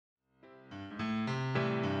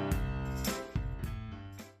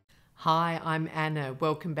Hi, I'm Anna.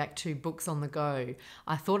 Welcome back to Books on the Go.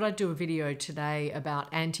 I thought I'd do a video today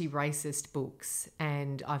about anti-racist books,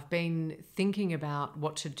 and I've been thinking about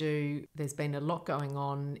what to do. There's been a lot going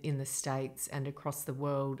on in the States and across the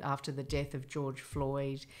world after the death of George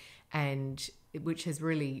Floyd, and which has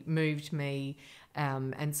really moved me.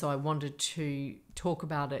 And so I wanted to talk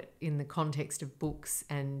about it in the context of books,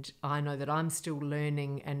 and I know that I'm still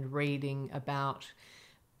learning and reading about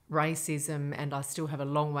racism, and I still have a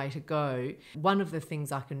long way to go. One of the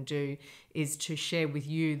things I can do is to share with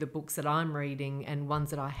you the books that I'm reading and ones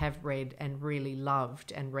that I have read and really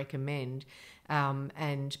loved and recommend,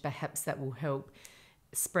 and perhaps that will help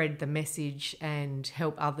spread the message and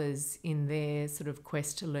help others in their sort of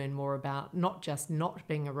quest to learn more about not just not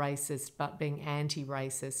being a racist but being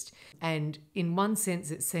anti-racist. And in one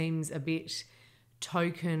sense it seems a bit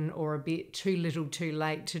token or a bit too little too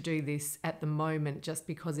late to do this at the moment, just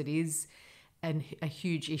because it is a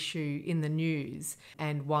huge issue in the news,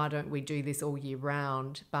 and why don't we do this all year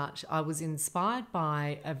round? But I was inspired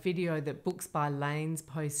by a video that Books by Lanes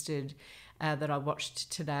posted that I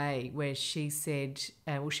watched today, where she said,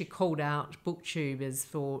 she called out booktubers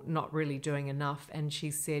for not really doing enough, and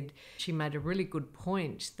she said she made a really good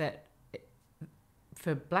point that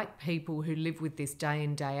for Black people who live with this day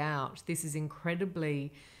in, day out, this is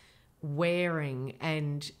incredibly wearing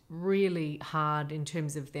and really hard in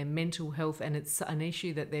terms of their mental health, and it's an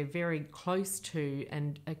issue that they're very close to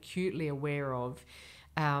and acutely aware of.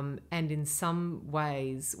 And in some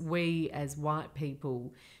ways, we as white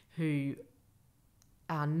people who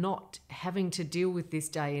are not having to deal with this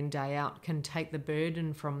day in, day out can take the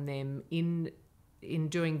burden from them in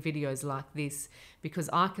doing videos like this, because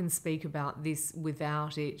I can speak about this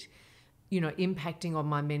without it, impacting on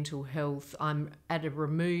my mental health. I'm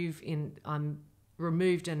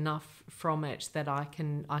removed enough from it that I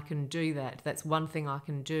can do that. That's one thing I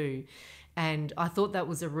can do. And I thought that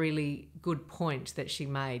was a really good point that she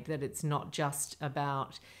made, that it's not just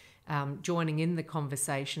about joining in the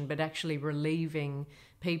conversation, but actually relieving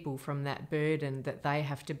people from that burden that they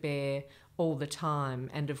have to bear all the time.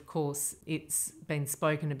 And of course, it's been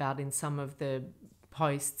spoken about in some of the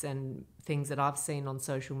posts and things that I've seen on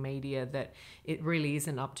social media, that it really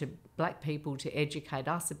isn't up to Black people to educate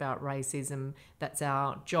us about racism. That's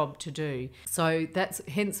our job to do. So that's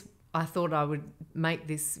hence I thought I would make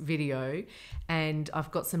this video, and I've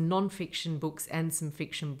got some non-fiction books and some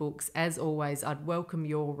fiction books. As always, I'd welcome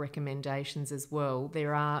your recommendations as well.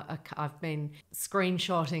 I've been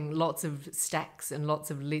screenshotting lots of stacks and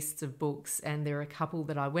lots of lists of books, and there are a couple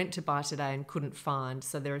that I went to buy today and couldn't find.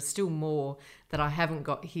 So there are still more that I haven't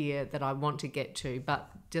got here that I want to get to, but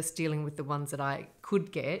just dealing with the ones that I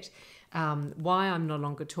could get. Why I'm no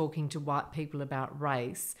longer talking to white people about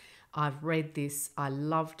race. I've read this, I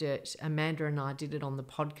loved it. Amanda and I did it on the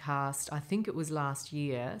podcast, I think it was last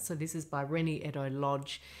year. So this is by Reni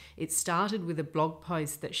Eddo-Lodge. It started with a blog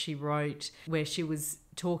post that she wrote where she was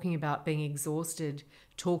talking about being exhausted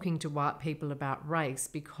talking to white people about race,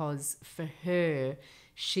 because for her,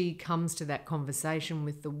 she comes to that conversation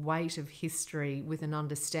with the weight of history, with an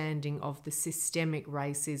understanding of the systemic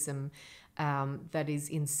racism that is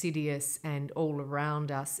insidious and all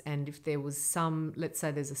around us. And if there was let's say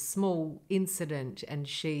there's a small incident and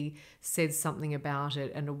she says something about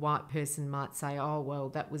it, and a white person might say, oh, well,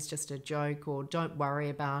 that was just a joke, or don't worry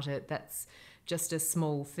about it, that's just a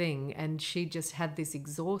small thing. And she just had this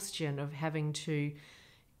exhaustion of having to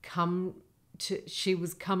she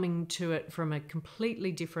was coming to it from a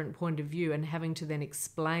completely different point of view, and having to then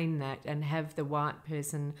explain that and have the white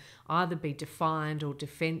person either be defiant or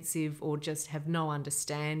defensive or just have no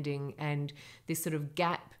understanding, and this sort of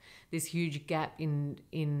gap, this huge gap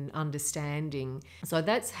in understanding. So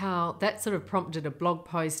that sort of prompted a blog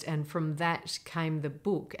post, and from that came the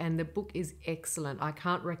book, and the book is excellent. I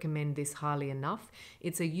can't recommend this highly enough.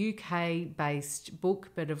 It's a UK-based book,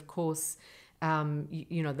 but of course,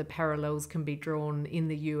 the parallels can be drawn in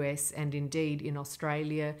the US and indeed in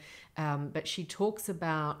Australia. But she talks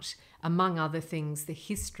about, among other things, the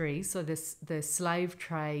history, so the slave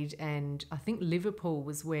trade, and I think Liverpool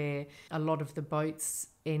was where a lot of the boats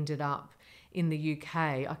ended up in the UK.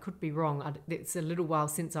 I could be wrong. It's a little while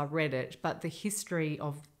since I read it, but the history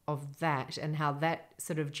of that and how that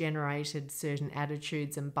sort of generated certain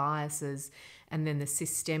attitudes and biases, and then the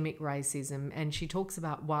systemic racism. And she talks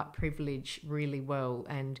about white privilege really well,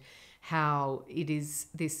 and how it is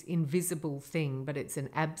this invisible thing, but it's an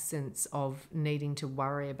absence of needing to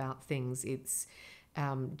worry about things. It's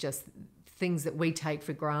just things that we take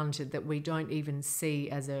for granted that we don't even see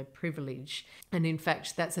as a privilege. And in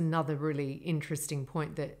fact, that's another really interesting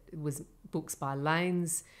point that was Books by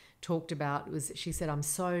Lanes talked about. Was she said, I'm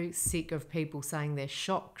so sick of people saying they're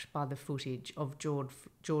shocked by the footage of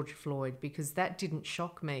George Floyd, because that didn't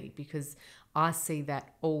shock me, because I see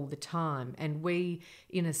that all the time. And we,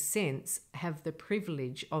 in a sense, have the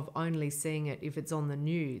privilege of only seeing it if it's on the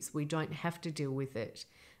news. We don't have to deal with it,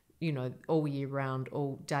 you know, all year round,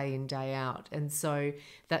 all day in, day out. And so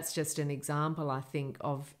that's just an example, I think,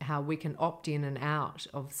 of how we can opt in and out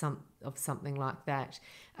of something like that.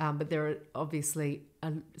 But there are obviously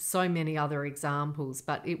so many other examples,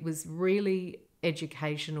 but it was really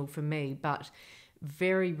educational for me, but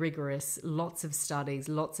very rigorous, lots of studies,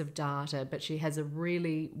 lots of data, but she has a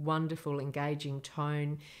really wonderful, engaging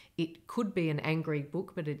tone. It could be an angry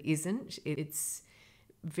book, but it isn't. It's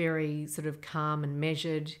very sort of calm and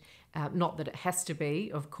measured. Not that it has to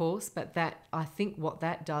be, of course, but that, I think what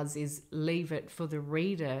that does is leave it for the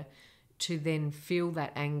reader to then feel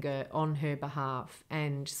that anger on her behalf.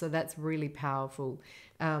 And so that's really powerful.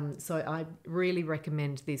 So I really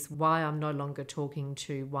recommend this, Why I'm No Longer Talking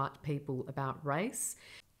to White People About Race.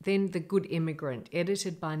 Then The Good Immigrant,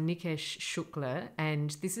 edited by Nikesh Shukla,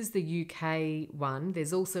 and this is the UK one.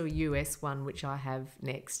 There's also a US one, which I have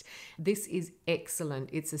next. This is excellent.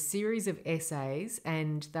 It's a series of essays,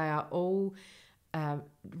 and they are all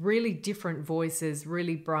really different voices,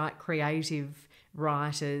 really bright, creative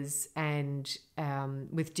writers, and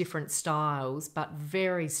with different styles, but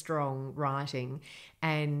very strong writing,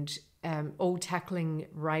 and all tackling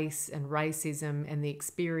race and racism and the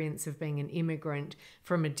experience of being an immigrant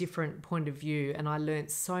from a different point of view. And I learnt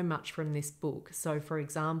so much from this book. So, for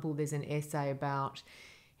example, there's an essay about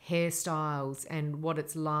hairstyles and what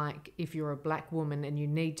it's like if you're a black woman and you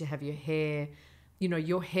need to have your hair, you know,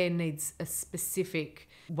 your hair needs a specific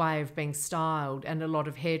way of being styled, and a lot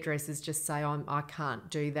of hairdressers just say, I can't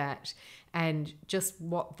do that, and just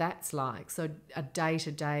what that's like. So a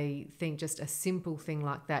day-to-day thing, just a simple thing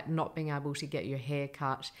like that, not being able to get your hair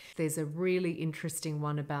cut. There's a really interesting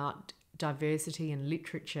one about diversity in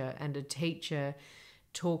literature, and a teacher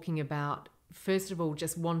talking about, first of all,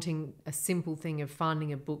 just wanting a simple thing of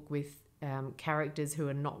finding a book with characters who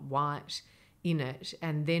are not white in it,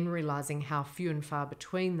 and then realizing how few and far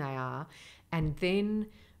between they are. And then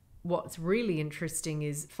what's really interesting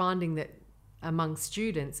is finding that among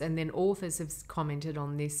students, and then authors have commented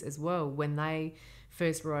on this as well, when they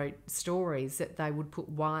first wrote stories, that they would put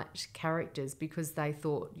white characters because they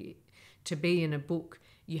thought to be in a book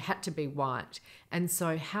you had to be white. And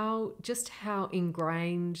so how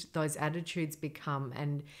ingrained those attitudes become,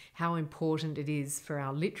 and how important it is for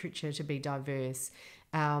our literature to be diverse.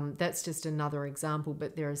 That's just another example,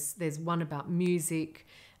 but there's one about music.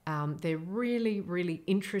 They're really, really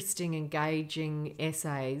interesting, engaging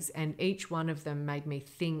essays, and each one of them made me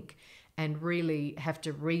think and really have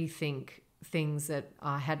to rethink things that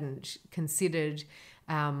I hadn't considered,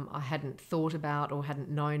 I hadn't thought about or hadn't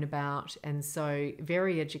known about. And so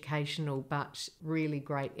very educational, but really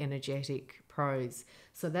great, energetic prose.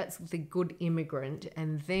 So that's The Good Immigrant.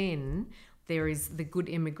 And then there is The Good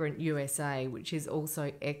Immigrant USA, which is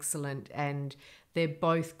also excellent, and they're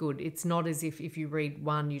both good. It's not as if you read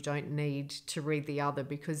one, you don't need to read the other,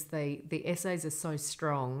 because the essays are so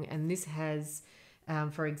strong. And this has,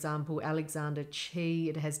 for example, Alexander Chi,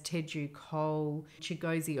 it has Teju Cole,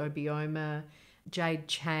 Chigozie Obioma, Jade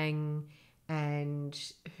Chang, and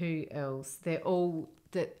who else? They're all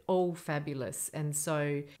fabulous. And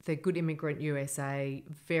so The Good Immigrant USA,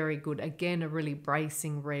 very good. Again, a really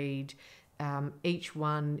bracing read. Each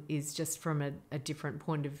one is just from a different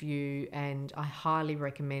point of view, and I highly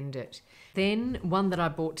recommend it. Then one that I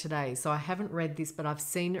bought today, so I haven't read this, but I've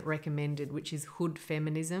seen it recommended, which is Hood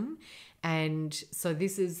Feminism. And so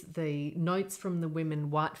this is the notes from the women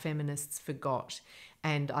white feminists forgot.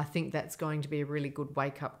 And I think that's going to be a really good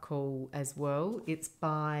wake-up call as well. It's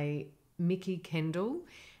by Mickey Kendall,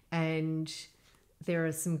 and there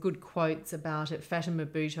are some good quotes about it. Fatima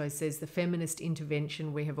Bhutto says, the feminist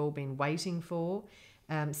intervention we have all been waiting for.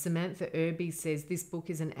 Samantha Irby says, this book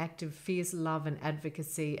is an act of fierce love and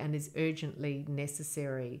advocacy and is urgently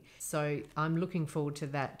necessary. So I'm looking forward to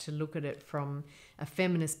that, to look at it from a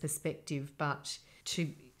feminist perspective, but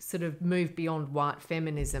to sort of move beyond white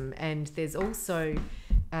feminism. And there's also,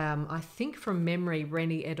 I think from memory,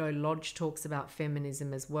 Reni Eddo-Lodge talks about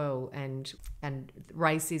feminism as well, and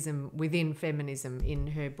racism within feminism in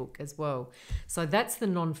her book as well. So that's the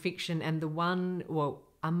non-fiction. And the one, well,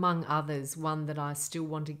 among others, one that I still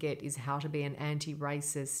want to get is How to Be an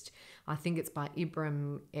Anti-Racist. I think it's by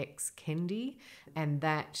Ibram X. Kendi, and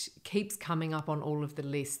that keeps coming up on all of the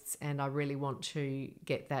lists, and I really want to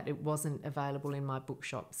get that. It wasn't available in my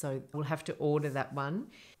bookshop, so we'll have to order that one.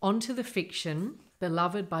 On to the fiction.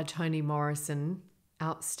 Beloved by Toni Morrison.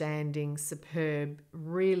 Outstanding, superb,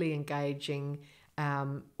 really engaging,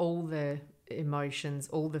 all the emotions,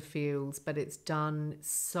 all the feels, but it's done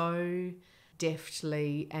so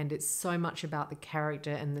deftly, and it's so much about the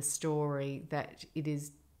character and the story that it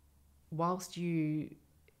is,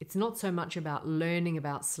 it's not so much about learning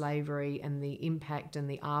about slavery and the impact and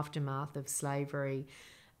the aftermath of slavery,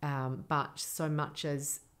 but so much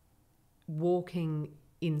as walking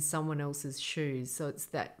in someone else's shoes. So it's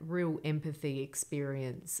that real empathy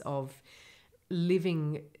experience of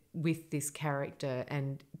living with this character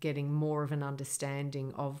and getting more of an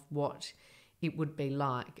understanding of what it would be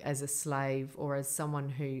like as a slave or as someone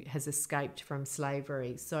who has escaped from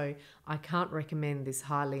slavery. So I can't recommend this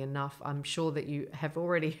highly enough. I'm sure that you have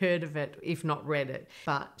already heard of it, if not read it.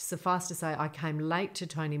 But suffice to say, I came late to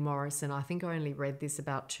Toni Morrison. I think I only read this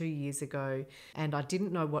about 2 years ago, and I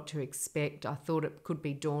didn't know what to expect. I thought it could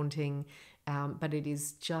be daunting, but it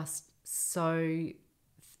is just so...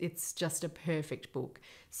 It's just a perfect book.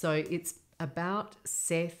 So it's about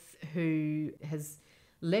Seth, who has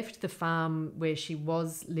left the farm where she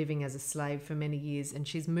was living as a slave for many years, and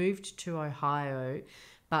she's moved to Ohio,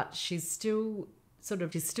 but she's still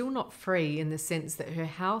not free, in the sense that her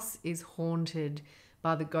house is haunted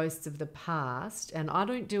by the ghosts of the past. And I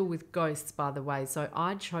don't deal with ghosts, by the way, so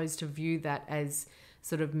I chose to view that as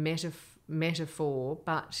sort of metaphor,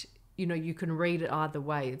 but you can read it either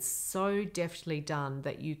way. It's so deftly done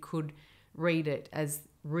that you could read it as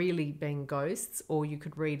really being ghosts, or you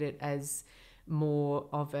could read it as more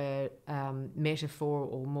of a metaphor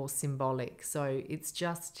or more symbolic. So it's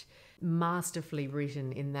just masterfully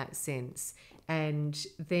written in that sense. And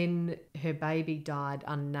then her baby died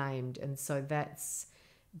unnamed, and so that's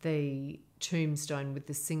the tombstone with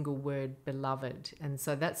the single word beloved. And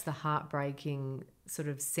so that's the heartbreaking sort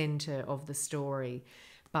of center of the story.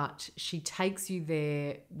 But she takes you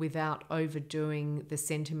there without overdoing the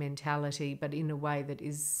sentimentality, but in a way that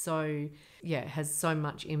is has so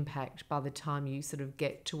much impact by the time you sort of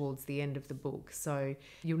get towards the end of the book. So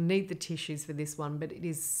you'll need the tissues for this one, but it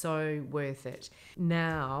is so worth it.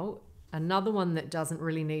 Now, another one that doesn't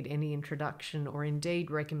really need any introduction or indeed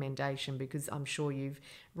recommendation, because I'm sure you've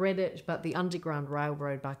read it, but The Underground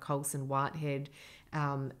Railroad by Colson, Whitehead,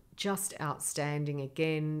 just outstanding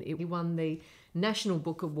again. It won the National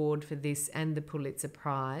Book Award for this and the Pulitzer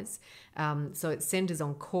Prize. So it centres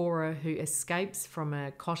on Cora, who escapes from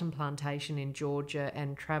a cotton plantation in Georgia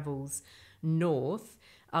and travels north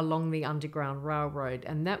along the Underground Railroad.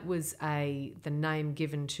 And that was the name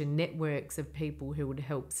given to networks of people who would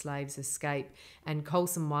help slaves escape. And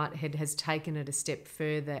Colson Whitehead has taken it a step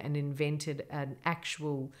further and invented an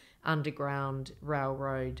actual underground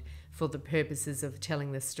railroad for the purposes of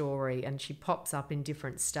telling the story. And she pops up in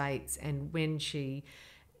different states, and when she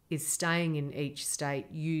is staying in each state,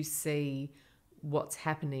 you see what's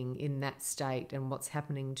happening in that state and what's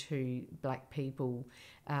happening to black people.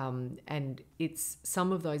 And it's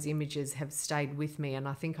some of those images have stayed with me, and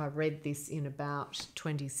I think I read this in about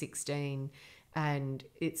 2016, and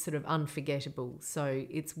it's sort of unforgettable. So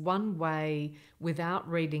it's one way, without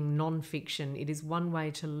reading non-fiction, it is one way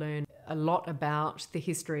to learn a lot about the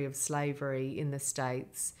history of slavery in the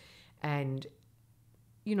States and,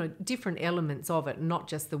 different elements of it, not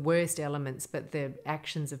just the worst elements, but the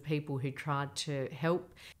actions of people who tried to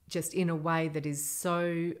help, just in a way that is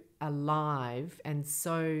so alive and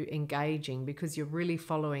so engaging, because you're really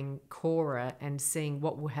following Cora and seeing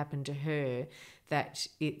what will happen to her, that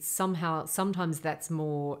it's sometimes that's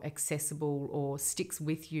more accessible or sticks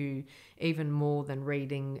with you even more than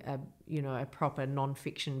reading a proper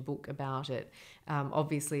non-fiction book about it.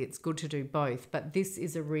 Obviously it's good to do both, but this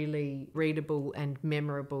is a really readable and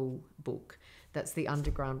memorable book. That's The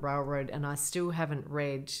Underground Railroad, and I still haven't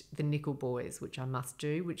read The Nickel Boys, which I must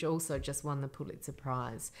do, which also just won the Pulitzer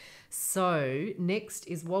Prize. So next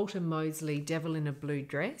is Walter Mosley, Devil in a Blue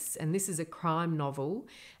Dress, and this is a crime novel.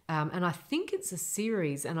 And I think it's a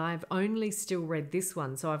series, and I've only still read this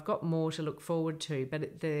one, so I've got more to look forward to.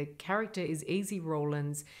 But the character is Easy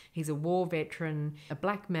Rawlins. He's a war veteran, a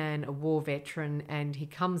black man, a war veteran, and he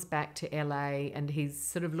comes back to LA, and he's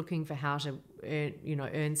sort of looking for how to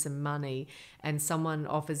earn some money. And someone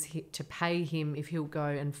offers to pay him if he'll go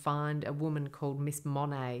and find a woman called Miss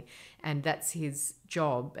Monet, and that's his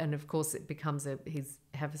job. And of course, it becomes his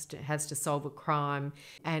has to solve a crime.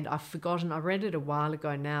 And I've forgotten, I read it a while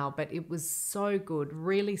ago now, but it was so good,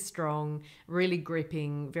 really strong, really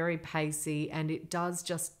gripping, very pacey, and it does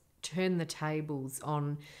just turn the tables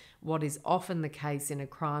on what is often the case in a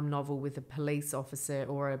crime novel with a police officer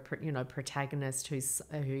or a protagonist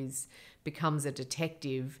who's becomes a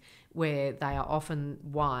detective, where they are often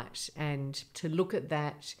white, and to look at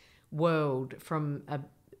that world from a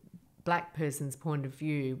black person's point of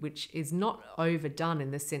view, which is not overdone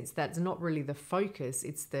in the sense that's not really the focus.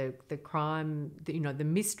 It's the crime, the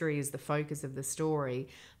mystery is the focus of the story,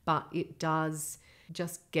 but it does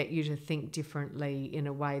just get you to think differently in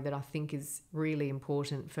a way that I think is really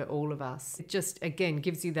important for all of us. It just, again,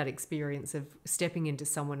 gives you that experience of stepping into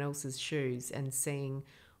someone else's shoes and seeing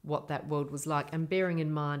what that world was like. And bearing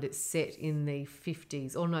in mind it's set in the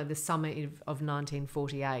 50s, or no, the summer of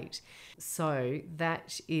 1948. So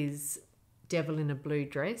that is Devil in a Blue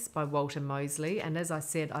Dress by Walter Mosley. And as I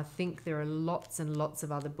said, I think there are lots and lots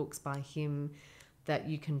of other books by him that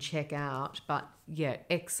you can check out. But yeah,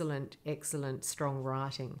 excellent, strong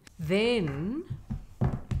writing. Then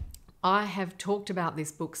I have talked about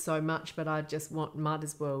this book so much, but I just might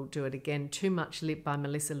as well do it again. Too Much Lip by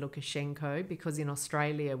Melissa Lucashenko, because in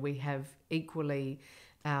Australia we have equally,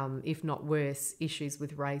 if not worse, issues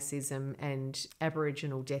with racism, and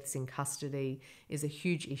Aboriginal deaths in custody is a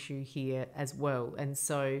huge issue here as well. And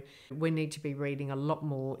so we need to be reading a lot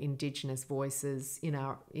more Indigenous voices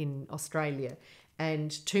in Australia.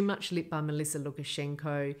 And Too Much Lip by Melissa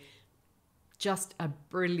Lucashenko, just a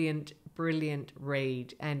brilliant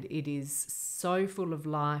read, and it is so full of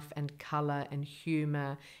life and colour and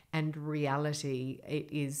humour and reality. It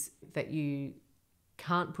is that you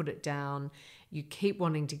can't put it down. You keep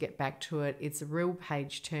wanting to get back to it. It's a real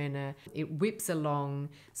page turner. It whips along.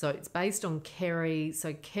 So it's based on Kerry.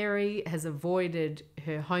 So Kerry has avoided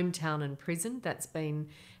her hometown and prison. That's been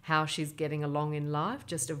how she's getting along in life,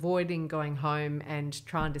 just avoiding going home and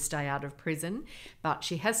trying to stay out of prison. But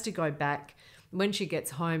she has to go back. When she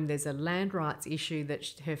gets home, there's a land rights issue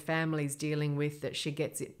that her family's dealing with that she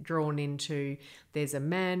gets it drawn into. There's a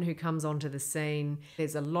man who comes onto the scene.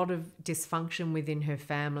 There's a lot of dysfunction within her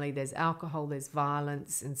family. There's alcohol, there's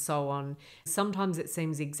violence, and so on. Sometimes it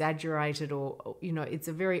seems exaggerated, or, it's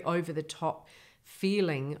a very over-the-top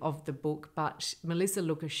feeling of the book, but Melissa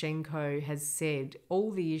Lucashenko has said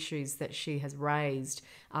all the issues that she has raised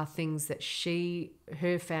are things that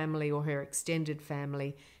her family or her extended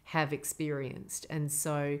family have experienced. And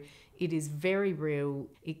so it is very real.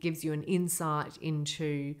 It gives you an insight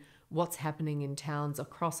into what's happening in towns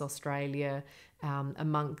across Australia,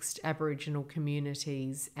 amongst Aboriginal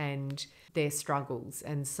communities and their struggles.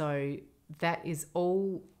 And so that is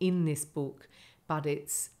all in this book, but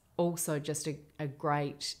it's also just a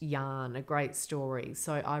great yarn, a great story.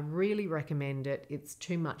 So I really recommend it. It's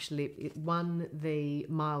Too Much Lip. It won the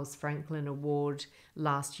Miles Franklin Award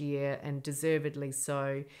last year, and deservedly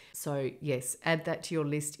so. So yes, add that to your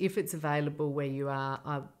list if it's available where you are.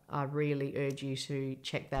 I really urge you to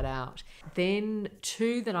check that out. Then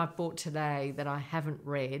two that I've bought today that I haven't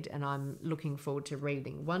read and I'm looking forward to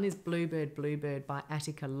reading. One is Bluebird by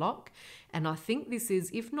Attica Locke. And I think this is,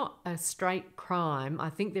 if not a straight crime, I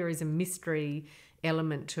think there is a mystery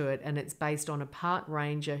element to it, and it's based on a park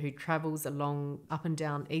ranger who travels up and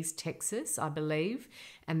down East Texas, I believe,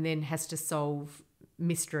 and then has to solve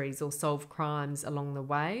mysteries or solve crimes along the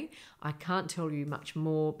way. I can't tell you much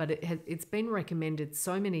more, but it's been recommended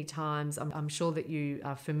so many times. I'm sure that you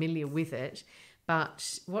are familiar with it,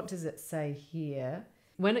 but what does it say here?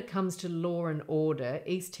 When it comes to law and order,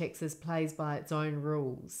 East Texas plays by its own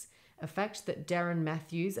rules. A fact that Darren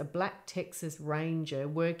Matthews, a black Texas ranger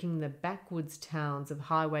working the backwoods towns of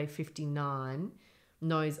Highway 59,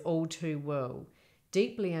 knows all too well.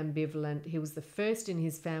 Deeply ambivalent, he was the first in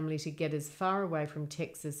his family to get as far away from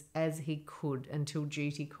Texas as he could until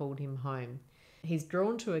duty called him home. He's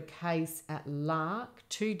drawn to a case at Locke.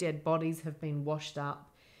 2 dead bodies have been washed up.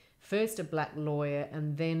 First a black lawyer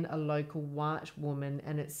and then a local white woman,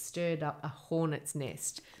 and it's stirred up a hornet's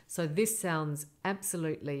nest. So this sounds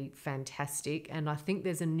absolutely fantastic, and I think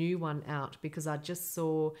there's a new one out because I just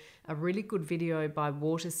saw a really good video by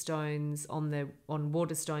Waterstones on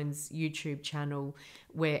Waterstones' YouTube channel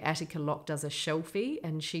where Attica Locke does a shelfie,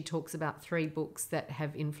 and she talks about 3 books that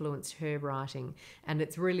have influenced her writing, and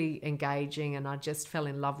it's really engaging, and I just fell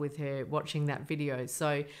in love with her watching that video.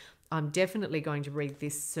 So I'm definitely going to read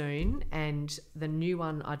this soon. And the new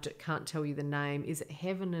one, can't tell you the name. Is it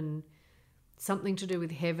Heaven and something to do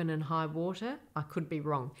with heaven and high water. I could be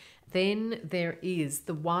wrong. Then there is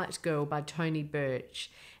The White Girl by Toni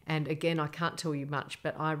Birch. And again, I can't tell you much,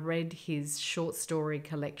 but I read his short story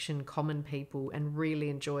collection, Common People, and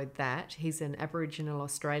really enjoyed that. He's an Aboriginal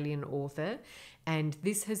Australian author, and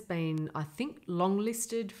this has been, I think,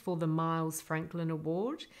 longlisted for the Miles Franklin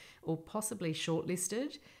Award, or possibly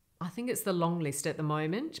shortlisted. I think it's the long list at the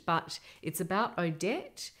moment, but it's about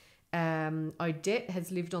Odette. Odette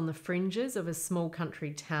has lived on the fringes of a small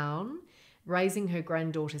country town, raising her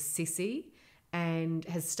granddaughter Sissy, and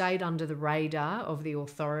has stayed under the radar of the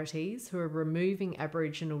authorities, who are removing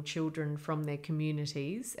Aboriginal children from their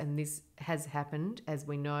communities, and this has happened, as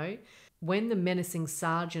we know. When the menacing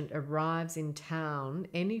sergeant arrives in town,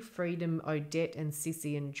 any freedom Odette and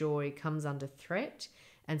Sissy enjoy comes under threat,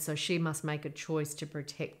 and so she must make a choice to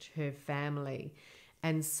protect her family.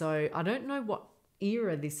 And so I don't know what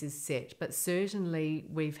era this is set, but certainly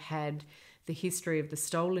we've had the history of the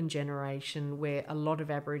stolen generation, where a lot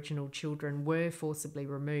of Aboriginal children were forcibly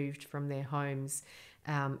removed from their homes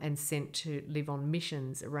and sent to live on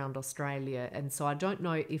missions around Australia. And so I don't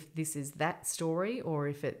know if this is that story, or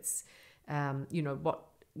if it's,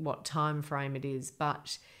 what time frame it is.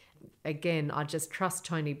 But again, I just trust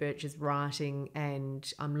Toni Birch's writing,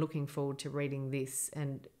 and I'm looking forward to reading this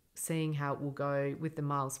and seeing how it will go with the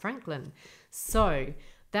Miles Franklin. So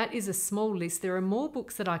that is a small list. There are more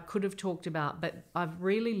books that I could have talked about, but I've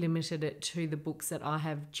really limited it to the books that I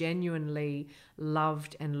have genuinely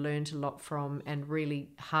loved and learnt a lot from and really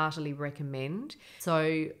heartily recommend.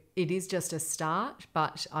 So it is just a start,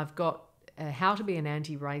 but I've got How to Be an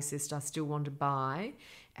Anti-Racist I still want to buy,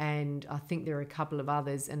 and I think there are a couple of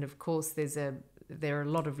others, and of course there are a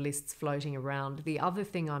lot of lists floating around. The other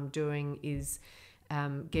thing I'm doing is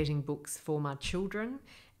getting books for my children,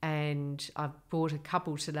 and I've bought a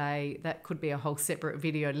couple today. That could be a whole separate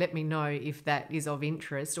video. Let me know if that is of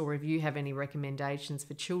interest, or if you have any recommendations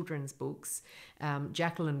for children's books.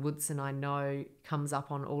 Jacqueline Woodson, I know, comes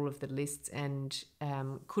up on all of the lists, and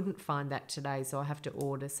couldn't find that today, so I have to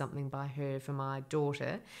order something by her for my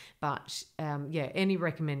daughter. But any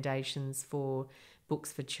recommendations for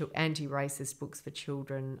books for anti-racist books for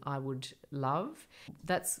children, I would love.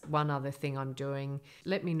 That's one other thing I'm doing.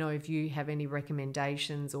 Let me know if you have any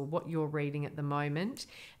recommendations or what you're reading at the moment.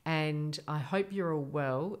 And I hope you're all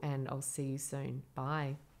well, and I'll see you soon.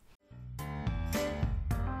 Bye.